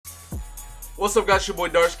What's up, guys? Your boy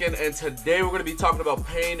Darkskin, and today we're going to be talking about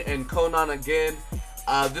Pain and Konan again.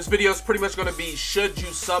 This video is pretty much going to be should you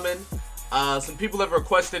summon. Some people have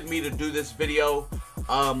requested me to do this video.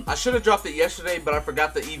 I should have dropped it yesterday, but I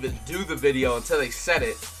forgot to even do the video until they said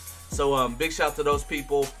it. So big shout out to those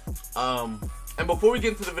people. And before we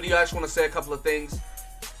get into the video, I just want to say a couple of things.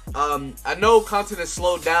 I know content has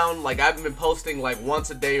slowed down. Like, I haven't been posting like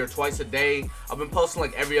once a day or twice a day. I've been posting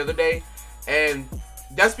like every other day, and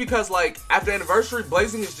that's because, like, after anniversary,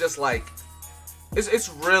 Blazing is just like, it's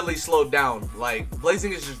really slowed down. Like,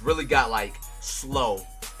 Blazing has just really got like slow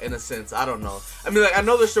in a sense. I don't know. I mean, like, I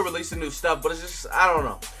know they're still releasing new stuff, but it's just, I don't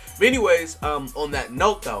know. But anyways, on that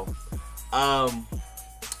note though, I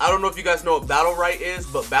don't know if you guys know what Battle Right is,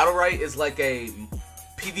 but Battle Right is like a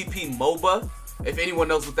PvP MOBA. If anyone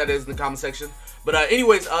knows what that is in the comment section. But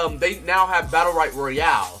anyways, they now have Battle Right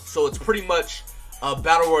Royale, so it's pretty much a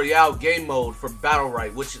Battle Royale game mode for Battle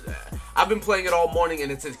Right, which I've been playing it all morning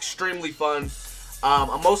and it's extremely fun.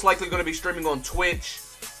 I'm most likely going to be streaming on Twitch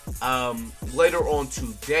later on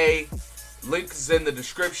today. Link is in the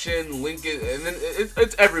description. Link is, and then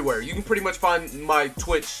it's everywhere. You can pretty much find my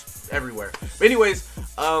Twitch everywhere. But anyways,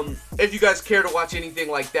 if you guys care to watch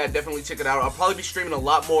anything like that, definitely check it out. I'll probably be streaming a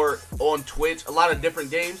lot more on Twitch, a lot of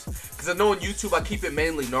different games, because I know on YouTube I keep it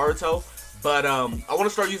mainly Naruto. But I want to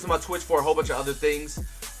start using my Twitch for a whole bunch of other things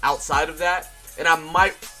outside of that. And I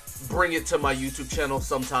might bring it to my YouTube channel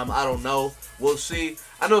sometime. I don't know. We'll see.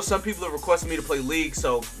 I know some people have requested me to play League,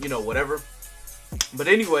 so, you know, whatever. But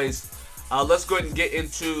anyways, let's go ahead and get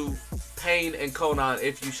into Pain and Konan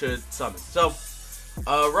if you should summon. So,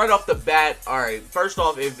 right off the bat, alright, first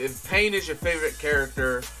off, if Pain is your favorite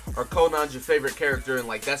character, or Konan's your favorite character, and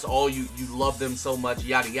like that's all you love them so much,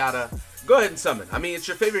 yada yada, go ahead and summon. I mean, it's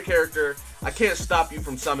your favorite character. I can't stop you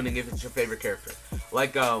from summoning if it's your favorite character.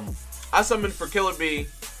 Like, I summoned for Killer Bee,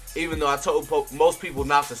 even though I told most people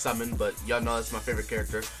not to summon, but y'all know that's my favorite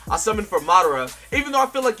character. I summoned for Madara, even though I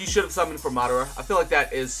feel like you should have summoned for Madara. I feel like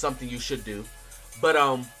that is something you should do. But,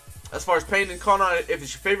 as far as Pain and Konan, if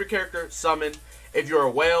it's your favorite character, summon. If you're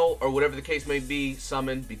a whale, or whatever the case may be,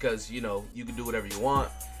 summon, because, you know, you can do whatever you want.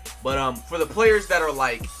 But, for the players that are,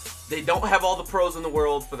 like, they don't have all the pros in the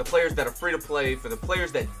world, for the players that are free to play, for the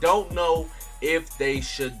players that don't know if they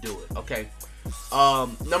should do it, okay?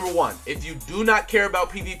 Number one, if you do not care about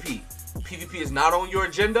PvP, PvP is not on your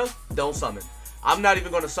agenda, don't summon. I'm not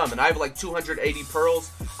even going to summon. I have like 280 pearls.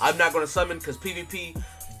 I'm not going to summon because PvP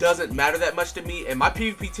doesn't matter that much to me, and my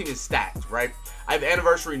PvP team is stacked, right? I have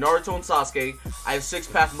Anniversary Naruto and Sasuke, I have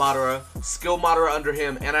 6-path Madara, Skill Madara under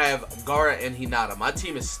him, and I have Gaara and Hinata. My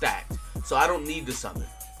team is stacked, so I don't need to summon.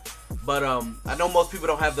 But I know most people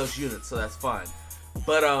don't have those units, so that's fine.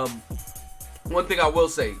 But one thing I will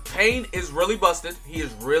say, Pain is really busted. He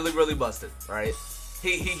is really, really busted, right?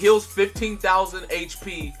 He heals 15,000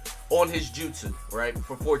 HP on his jutsu, right,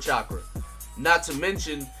 for 4 chakra. Not to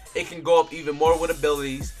mention, it can go up even more with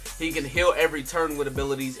abilities. He can heal every turn with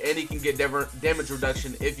abilities, and he can get damage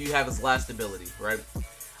reduction if you have his last ability, right?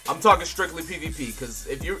 I'm talking strictly PvP, because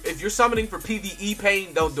if you're summoning for PvE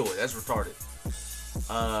Pain, don't do it. That's retarded.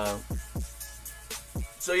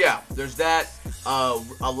 So yeah, there's that.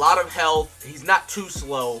 A lot of health. He's not too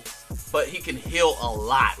slow, but he can heal a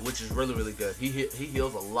lot, which is really, really good. He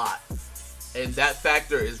heals a lot. And that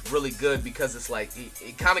factor is really good because it's like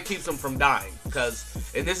it kind of keeps him from dying. Because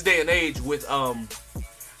in this day and age, with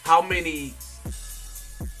how many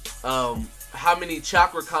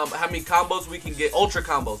chakra how many combos we can get, ultra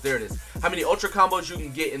combos, there it is. How many ultra combos you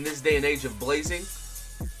can get in this day and age of Blazing?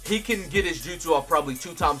 He can get his jutsu off probably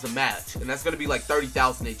 2 times a match, and that's gonna be like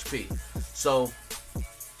 30,000 HP. So,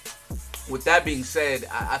 with that being said,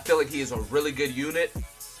 I feel like he is a really good unit.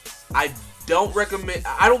 I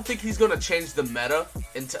don't think he's gonna change the meta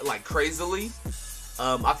into like crazily.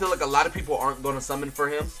 I feel like a lot of people aren't gonna summon for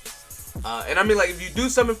him. And I mean, like, if you do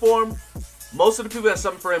summon for him, most of the people that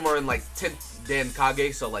summon for him are in like 10th Dan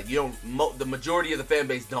Kage, so like you don't, the majority of the fan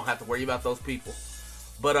base don't have to worry about those people.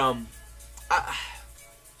 But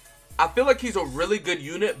I feel like he's a really good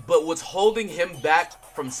unit, but what's holding him back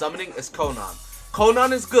from summoning is Konan.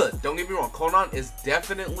 Konan is good, don't get me wrong, Konan is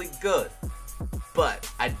definitely good. But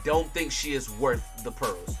I don't think she is worth the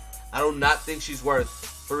pearls. I do not think she's worth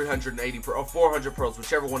 380 or 400 pearls,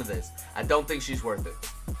 whichever one it is. I don't think she's worth it.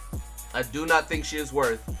 I do not think she is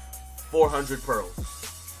worth 400 pearls.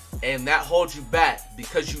 And that holds you back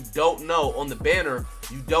because you don't know, on the banner,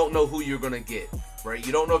 you don't know who you're going to get, right?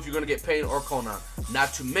 You don't know if you're going to get Pain or Konan.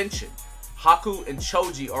 Not to mention, Haku and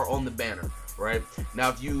Choji are on the banner, right? Now,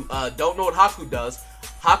 if you don't know what Haku does,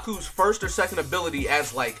 Haku's first or second ability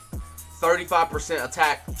adds like 35%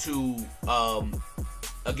 attack to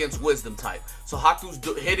against wisdom type. So Haku's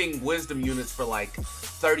hitting wisdom units for like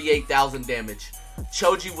 38,000 damage.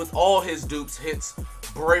 Choji with all his dupes hits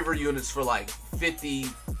braver units for like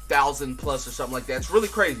 50,000 plus or something like that. It's really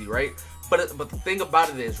crazy, right? But the thing about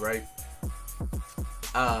it is, right,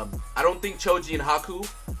 I don't think Choji and Haku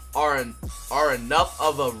are enough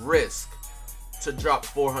of a risk to drop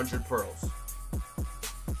 400 pearls.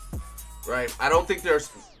 Right? I don't think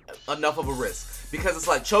there's enough of a risk. Because it's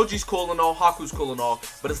like, Choji's cool and all, Haku's cool and all,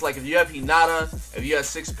 but it's like, if you have Hinata, if you have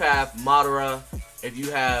Six Path, Madara, if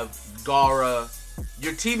you have Gaara,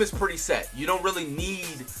 your team is pretty set. You don't really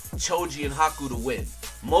need Choji and Haku to win.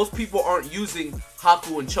 Most people aren't using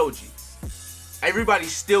Haku and Choji.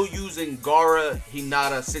 Everybody's still using Gaara,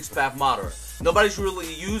 Hinata, Six Path, Madara. Nobody's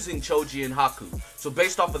really using Choji and Haku. So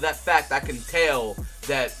based off of that fact, I can tell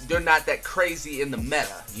that they're not that crazy in the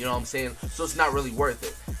meta. You know what I'm saying? So it's not really worth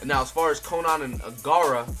it. And now as far as Konan and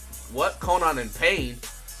Gaara, Konan and Pain,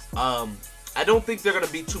 I don't think they're going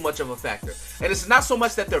to be too much of a factor. And it's not so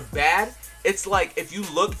much that they're bad. It's like, if you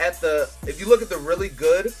look at the really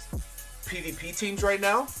good PvP teams right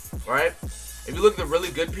now, right? If you look at the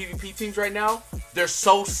really good PvP teams right now, they're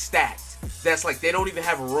so stacked that's like they don't even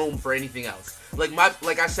have room for anything else.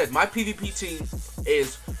 Like I said, my PvP team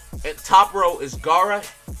is, at top row is Gaara,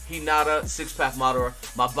 Hinata, Six Path, Madara.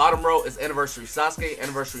 My bottom row is Anniversary Sasuke,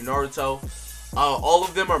 Anniversary Naruto. All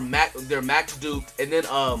of them are max duped, and then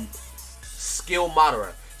Skill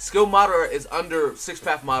Madara. Skill Madara is under Six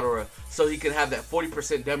Path Madara, so he can have that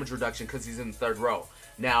 40% damage reduction because he's in the third row.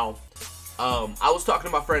 Now, I was talking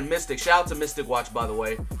to my friend Mystic. Shout out to Mystic Watch, by the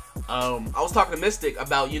way. I was talking to Mystic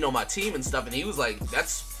about, you know, my team and stuff, and he was like,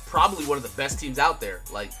 that's probably one of the best teams out there.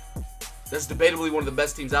 Like, that's debatably one of the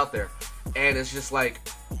best teams out there. And it's just like,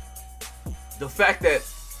 the fact that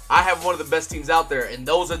I have one of the best teams out there, and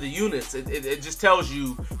those are the units, it just tells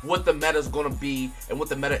you what the meta is going to be and what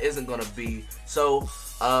the meta isn't going to be. So,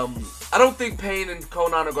 I don't think Pain and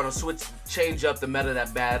Konan are going to change up the meta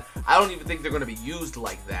that bad. I don't even think they're going to be used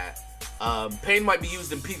like that. Pain might be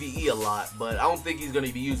used in PvE a lot, but I don't think he's going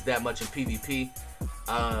to be used that much in PvP,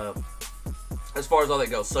 as far as all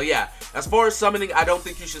that goes. So yeah, as far as summoning, I don't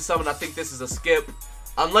think you should summon. I think this is a skip.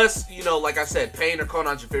 Unless, you know, like I said, Pain or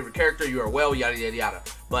Konan's your favorite character, you are well, yada, yada, yada.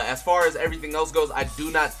 But as far as everything else goes, I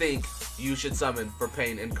do not think you should summon for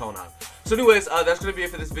Pain and Konan. So anyways, that's going to be it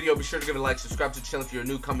for this video. Be sure to give it a like, subscribe to the channel if you're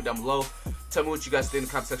new, comment down below. Tell me what you guys think in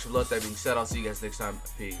the comment section below. That being said, I'll see you guys next time.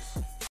 Peace.